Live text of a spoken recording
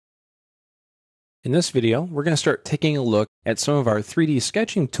In this video, we're going to start taking a look at some of our 3D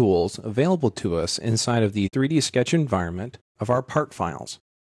sketching tools available to us inside of the 3D sketch environment of our part files.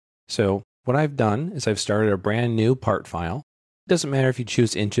 So what I've done is I've started a brand new part file. It doesn't matter if you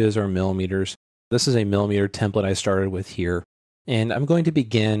choose inches or millimeters. This is a millimeter template I started with here, and I'm going to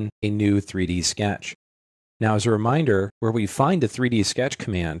begin a new 3D sketch. Now, as a reminder, where we find the 3D sketch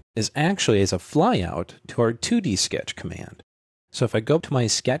command is actually as a flyout to our 2D sketch command. So if I go to my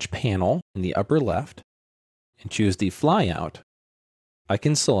sketch panel in the upper left and choose the flyout, I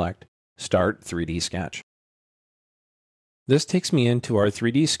can select Start 3D Sketch. This takes me into our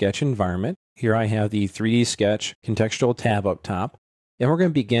 3D sketch environment. Here I have the 3D sketch contextual tab up top, and we're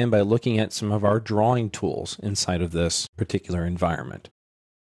going to begin by looking at some of our drawing tools inside of this particular environment.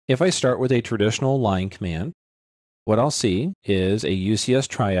 If I start with a traditional line command, what I'll see is a UCS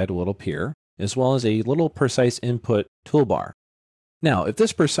triad will appear, as well as a little precise input toolbar. Now, if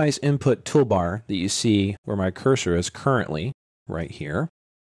this precise input toolbar that you see where my cursor is currently, right here,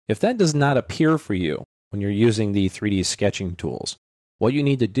 if that does not appear for you when you're using the 3D sketching tools, what you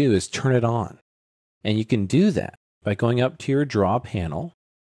need to do is turn it on. And you can do that by going up to your draw panel,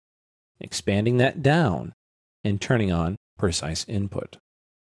 expanding that down, and turning on precise input.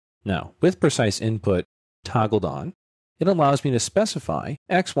 Now, with precise input toggled on, it allows me to specify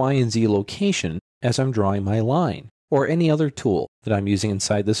X, Y, and Z location as I'm drawing my line, or any other tool that I'm using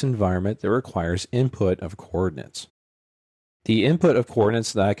inside this environment that requires input of coordinates. The input of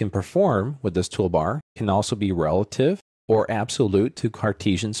coordinates that I can perform with this toolbar can also be relative or absolute to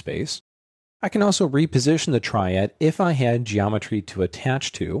Cartesian space. I can also reposition the triad if I had geometry to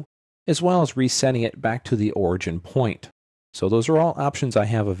attach to, as well as resetting it back to the origin point. So those are all options I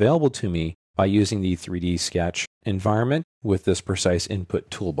have available to me by using the 3D sketch environment with this precise input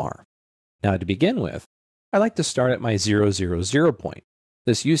toolbar. Now, to begin with, I like to start at my 0, 0, 0 point.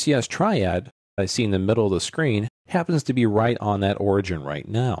 This UCS triad I see in the middle of the screen happens to be right on that origin right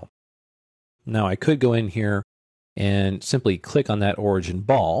now. Now, I could go in here and simply click on that origin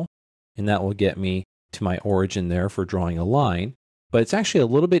ball, and that will get me to my origin there for drawing a line. But it's actually a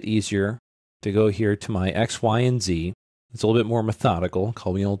little bit easier to go here to my X, Y, and Z. It's a little bit more methodical,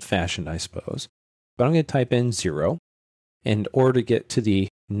 call me old-fashioned, I suppose. But I'm going to type in 0. In order to get to the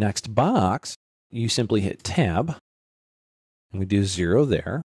next box, you simply hit Tab, and we do 0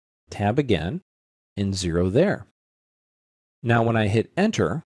 there, Tab again, and 0 there. Now when I hit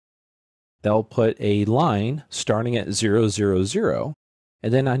Enter, that'll put a line starting at 0, 0, 0,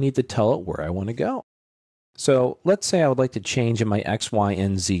 and then I need to tell it where I want to go. So let's say I would like to change in my X, Y,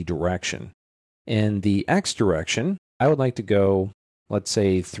 and Z direction. In the X direction, I would like to go, let's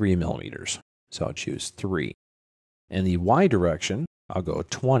say, 3 millimeters. So I'll choose 3. In the Y direction, I'll go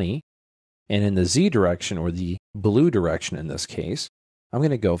 20. And in the Z direction, or the blue direction in this case, I'm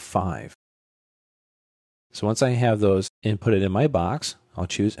going to go 5. So once I have those inputted in my box, I'll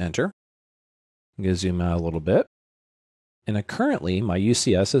choose Enter. I'm going to zoom out a little bit. And currently, my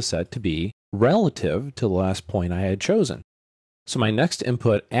UCS is set to be relative to the last point I had chosen. So my next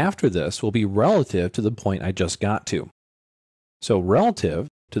input after this will be relative to the point I just got to. So relative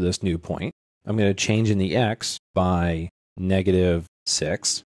to this new point, I'm going to change in the X by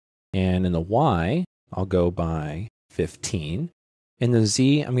 -6. And in the Y, I'll go by 15. In the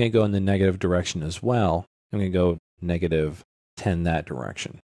Z, I'm going to go in the negative direction as well. I'm going to go -10 that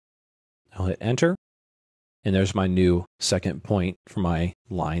direction. I'll hit Enter, and there's my new second point for my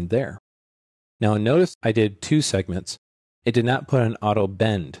line there. Now notice I did 2 segments. It did not put an auto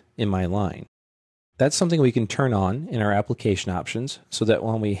bend in my line. That's something we can turn on in our application options so that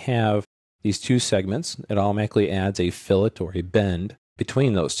when we have these 2 segments, it automatically adds a fillet or a bend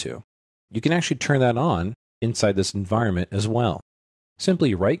between those two. You can actually turn that on inside this environment as well.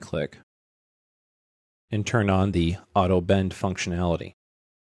 Simply right-click and turn on the auto bend functionality.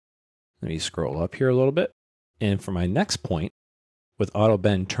 Let me scroll up here a little bit. And for my next point, with auto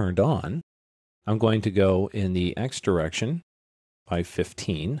bend turned on, I'm going to go in the X direction by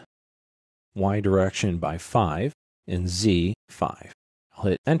 15, Y direction by 5, and Z 5. I'll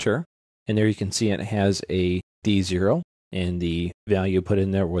hit Enter, and there you can see it has a D0, and the value put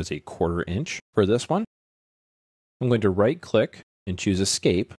in there was a 1/4 inch for this one. I'm going to right-click and choose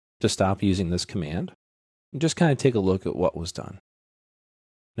Escape to stop using this command, and just kind of take a look at what was done.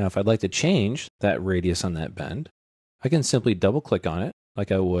 Now, if I'd like to change that radius on that bend, I can simply double-click on it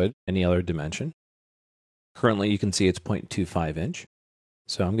like I would any other dimension. Currently, you can see it's 0.25 inch.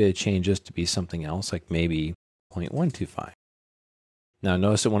 So I'm going to change this to be something else, like maybe 0.125. Now,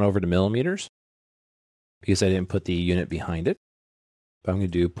 notice it went over to millimeters because I didn't put the unit behind it. But I'm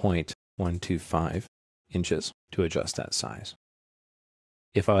going to do 0.125 inches to adjust that size.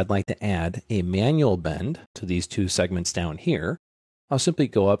 If I would like to add a manual bend to these two segments down here, I'll simply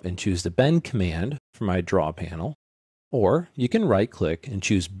go up and choose the Bend command from my Draw panel, or you can right-click and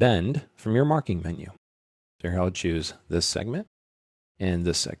choose Bend from your marking menu. So here I'll choose this segment and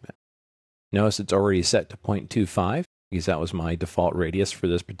this segment. Notice it's already set to 0.25 because that was my default radius for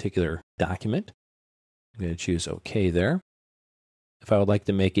this particular document. I'm going to choose OK there. If I would like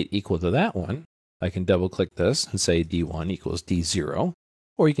to make it equal to that one, I can double-click this and say D1 equals D0,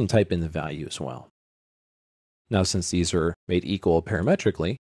 or you can type in the value as well. Now, since these are made equal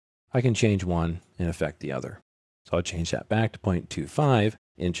parametrically, I can change one and affect the other. So I'll change that back to 0.25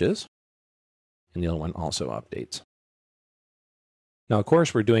 inches, and the other one also updates. Now, of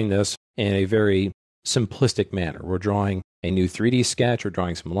course, we're doing this in a very simplistic manner. We're drawing a new 3D sketch, we're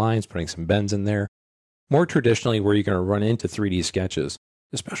drawing some lines, putting some bends in there. More traditionally, where you're going to run into 3D sketches,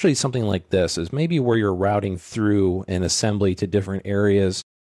 especially something like this, is maybe where you're routing through an assembly to different areas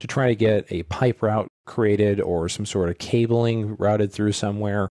to try to get a pipe route created or some sort of cabling routed through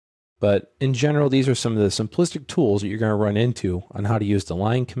somewhere. But in general, these are some of the simplistic tools that you're going to run into on how to use the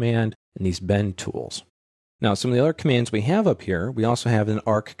line command and these bend tools. Now, some of the other commands we have up here, we also have an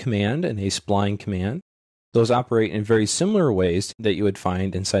arc command and a spline command. Those operate in very similar ways that you would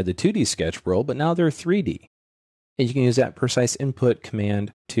find inside the 2D sketch world, but now they're 3D. And you can use that precise input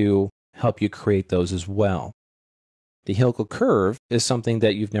command to help you create those as well. The helical curve is something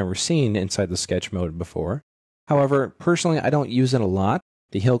that you've never seen inside the sketch mode before. However, personally, I don't use it a lot.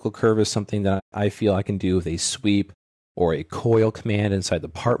 The helical curve is something that I feel I can do with a sweep or a coil command inside the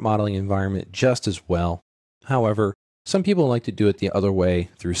part modeling environment just as well. However, some people like to do it the other way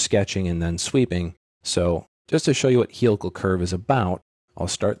through sketching and then sweeping. So just to show you what helical curve is about, I'll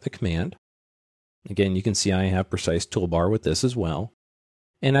start the command. Again, you can see I have precise toolbar with this as well.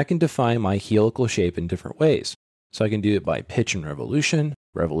 And I can define my helical shape in different ways. So I can do it by pitch and revolution,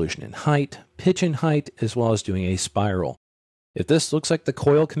 revolution and height, pitch and height, as well as doing a spiral. If this looks like the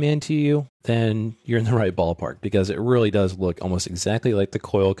coil command to you, then you're in the right ballpark because it really does look almost exactly like the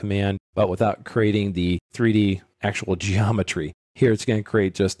coil command, but without creating the 3D actual geometry. Here it's going to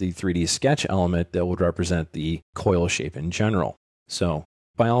create just the 3D sketch element that would represent the coil shape in general. So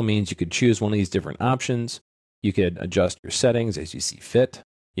by all means, you could choose one of these different options. You could adjust your settings as you see fit.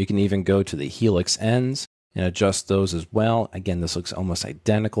 You can even go to the helix ends and adjust those as well. Again, this looks almost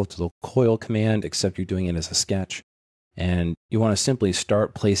identical to the coil command, except you're doing it as a sketch. And you want to simply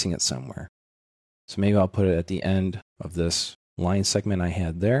start placing it somewhere. So maybe I'll put it at the end of this line segment I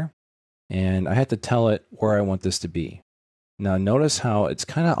had there. And I had to tell it where I want this to be. Now notice how it's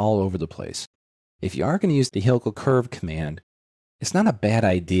kind of all over the place. If you are going to use the helical curve command, it's not a bad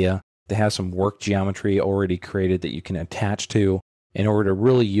idea to have some work geometry already created that you can attach to in order to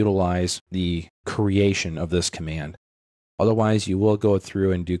really utilize the creation of this command. Otherwise, you will go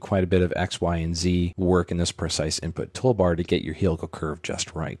through and do quite a bit of X, Y, and Z work in this precise input toolbar to get your helical curve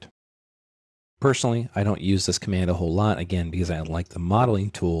just right. Personally, I don't use this command a whole lot, again, because I like the modeling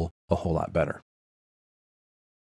tool a whole lot better.